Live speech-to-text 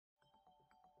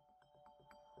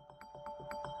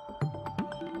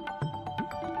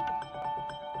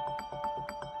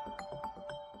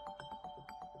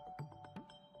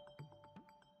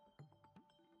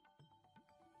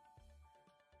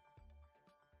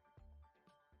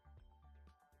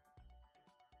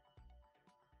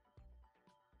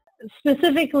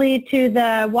specifically to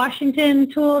the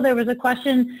Washington tool, there was a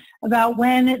question about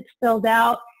when it's filled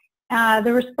out.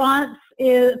 The response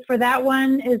for that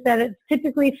one is that it's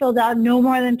typically filled out no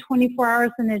more than 24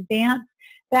 hours in advance.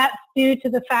 That's due to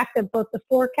the fact that both the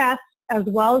forecast as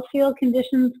well as field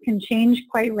conditions can change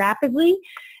quite rapidly.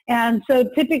 And so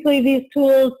typically these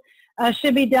tools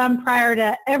should be done prior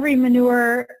to every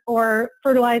manure or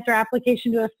fertilizer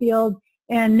application to a field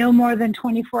and no more than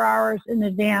 24 hours in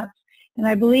advance. And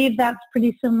I believe that's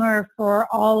pretty similar for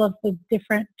all of the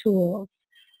different tools.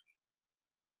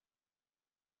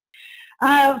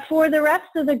 For the rest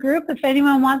of the group, if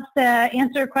anyone wants to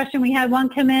answer a question, we had one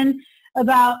come in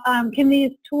about can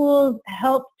these tools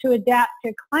help to adapt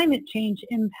to climate change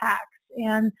impacts?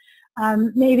 And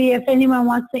maybe if anyone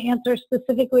wants to answer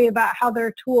specifically about how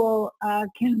their tool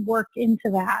can work into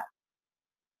that.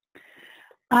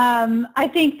 I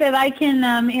think that I can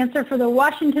answer for the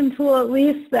Washington tool at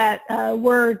least that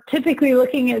we're typically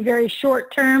looking at very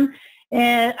short term.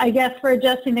 And I guess for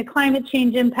adjusting to climate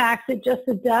change impacts, it just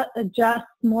adjusts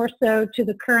more so to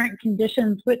the current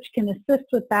conditions, which can assist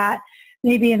with that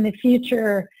maybe in the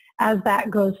future as that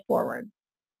goes forward.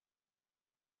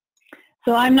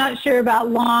 So I'm not sure about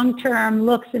long-term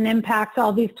looks and impacts.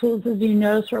 All these tools, as you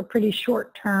know, are pretty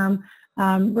short-term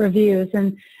reviews.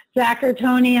 And Zach or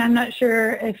Tony, I'm not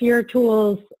sure if your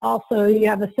tools also, you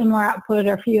have a similar output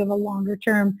or if you have a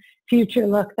longer-term future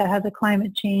look that has a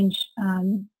climate change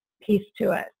piece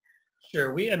to it.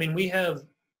 Sure. We have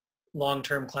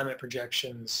long-term climate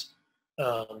projections,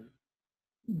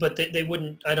 but they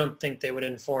wouldn't, I don't think they would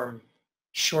inform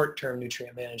short-term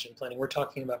nutrient management planning. We're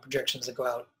talking about projections that go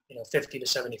out 50 to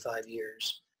 75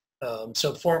 years.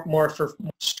 So more for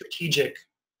strategic,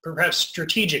 perhaps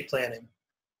strategic planning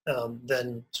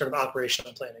than sort of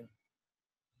operational planning.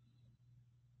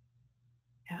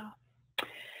 Yeah.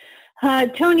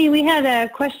 Tony, we had a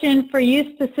question for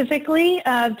you specifically.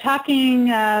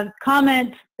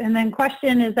 Comment and then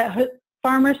question is that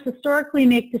farmers historically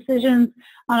make decisions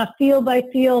on a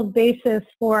field-by-field basis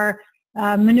for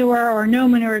manure or no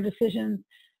manure decisions.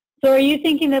 So are you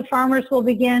thinking that farmers will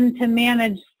begin to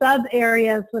manage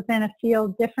sub-areas within a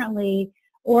field differently,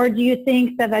 or do you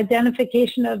think that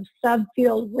identification of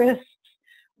sub-field risks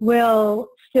will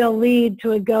still lead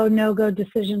to a go, no-go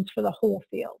decisions for the whole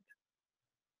field?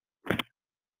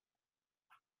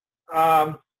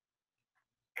 Kind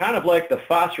of like the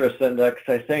phosphorus index,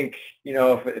 I think,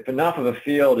 if enough of a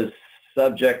field is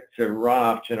subject to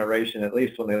runoff generation, at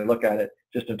least when they look at it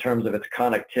just in terms of its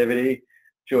connectivity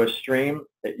to a stream,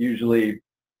 it usually,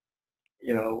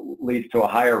 leads to a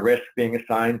higher risk being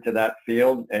assigned to that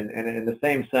field. And in the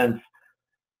same sense,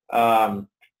 on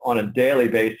a daily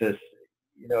basis,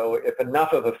 if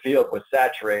enough of a field was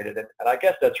saturated, and I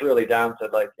guess that's really down to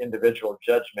like individual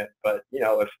judgment, but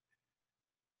if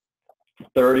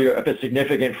if a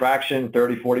significant fraction,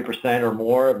 30, 40% or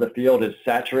more of the field is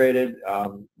saturated,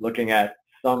 looking at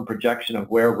some projection of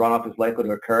where runoff is likely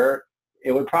to occur,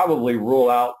 it would probably rule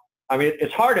out. I mean,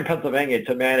 it's hard in Pennsylvania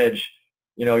to manage,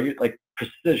 like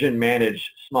precision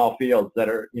manage small fields that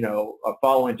are,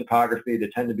 following topography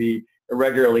that tend to be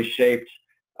irregularly shaped.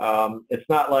 It's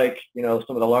not like,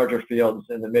 some of the larger fields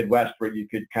in the Midwest where you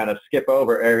could kind of skip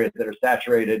over areas that are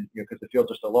saturated, because the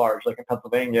fields are so large, like in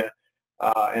Pennsylvania.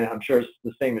 And I'm sure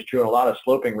the same is true in a lot of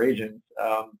sloping regions.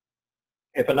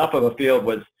 If enough of a field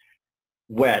was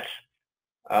wet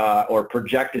or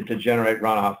projected to generate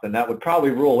runoff, then that would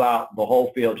probably rule out the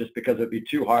whole field just because it would be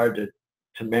too hard to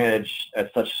manage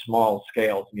at such small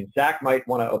scales. I mean, Zach might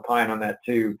want to opine on that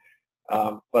too,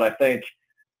 but I think,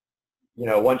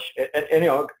 once,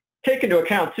 and take into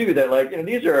account too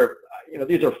that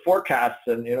these are forecasts,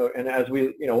 and and as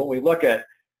we when we look at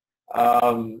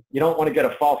you don't want to get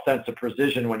a false sense of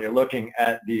precision when you're looking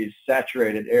at these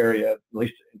saturated area, at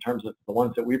least in terms of the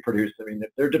ones that we produce. I mean,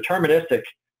 they're deterministic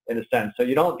in a sense, so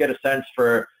you don't get a sense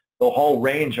for the whole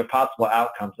range of possible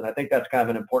outcomes. And I think that's kind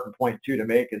of an important point too to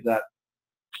make, is that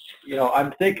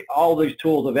I think all these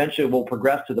tools eventually will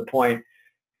progress to the point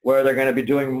where they're going to be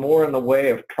doing more in the way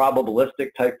of probabilistic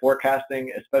type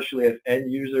forecasting, especially if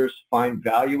end users find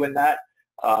value in that.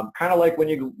 Kind of like when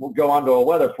you go onto a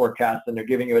weather forecast and they're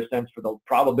giving you a sense for the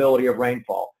probability of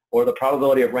rainfall, or the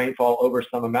probability of rainfall over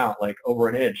some amount, like over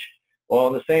an inch. Well,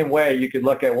 in the same way, you could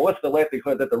look at, well, what's the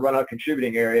likelihood that the runoff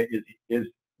contributing area is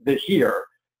here,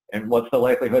 and what's the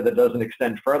likelihood that it doesn't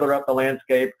extend further up the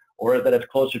landscape, or that it's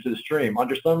closer to the stream.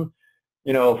 Under some,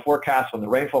 forecasts, when the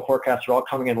rainfall forecasts are all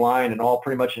coming in line and all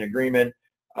pretty much in agreement,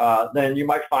 then you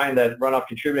might find that runoff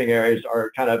contributing areas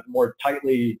are kind of more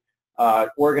tightly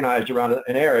organized around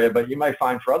an area. But you might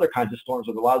find for other kinds of storms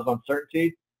with a lot of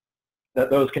uncertainty, that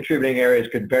those contributing areas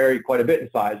could vary quite a bit in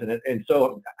size. And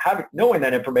so knowing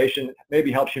that information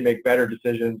maybe helps you make better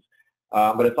decisions,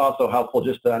 but it's also helpful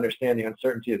just to understand the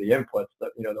uncertainty of the inputs,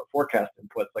 the forecast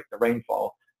inputs like the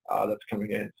rainfall that's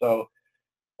coming in. So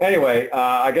anyway,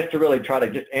 I guess to really try to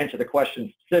just answer the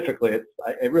question specifically,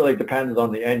 it really depends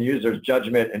on the end user's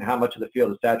judgment and how much of the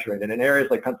field is saturated. In areas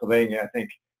like Pennsylvania, I think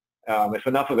if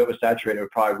enough of it was saturated, it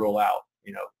would probably rule out,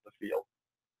 the field.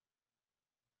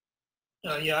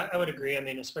 Yeah, I would agree. I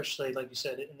mean, especially like you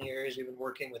said, in the areas we've been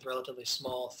working with relatively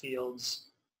small fields,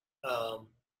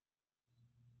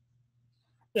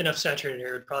 enough saturated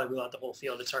area would probably rule out the whole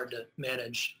field. It's hard to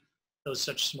manage those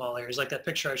such small areas. Like that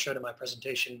picture I showed in my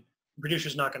presentation, the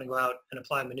producer's not going to go out and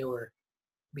apply manure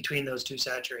between those two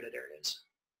saturated areas.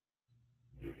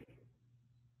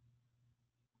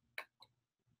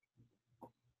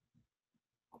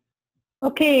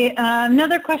 Okay,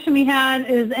 another question we had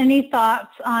is any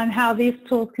thoughts on how these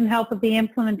tools can help with the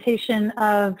implementation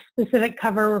of specific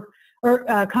cover or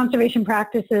conservation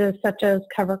practices such as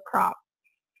cover crop?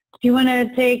 Do you want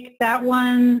to take that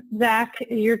one, Zach?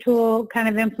 Your tool kind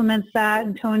of implements that,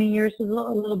 and Tony, yours is a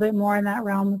little bit more in that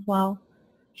realm as well.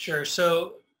 Sure.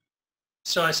 So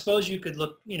I suppose you could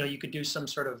look, you could do some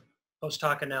sort of post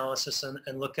hoc analysis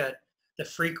and look at the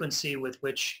frequency with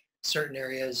which certain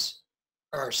areas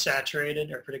are saturated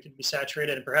or predicted to be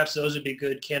saturated, and perhaps those would be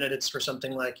good candidates for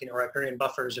something like riparian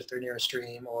buffers if they're near a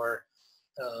stream, or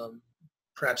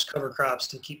perhaps cover crops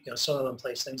to keep soil in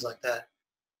place, things like that.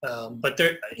 But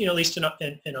there, at least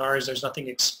in ours, there's nothing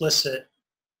explicit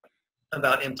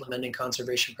about implementing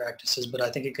conservation practices, but I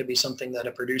think it could be something that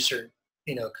a producer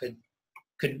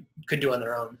could do on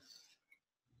their own.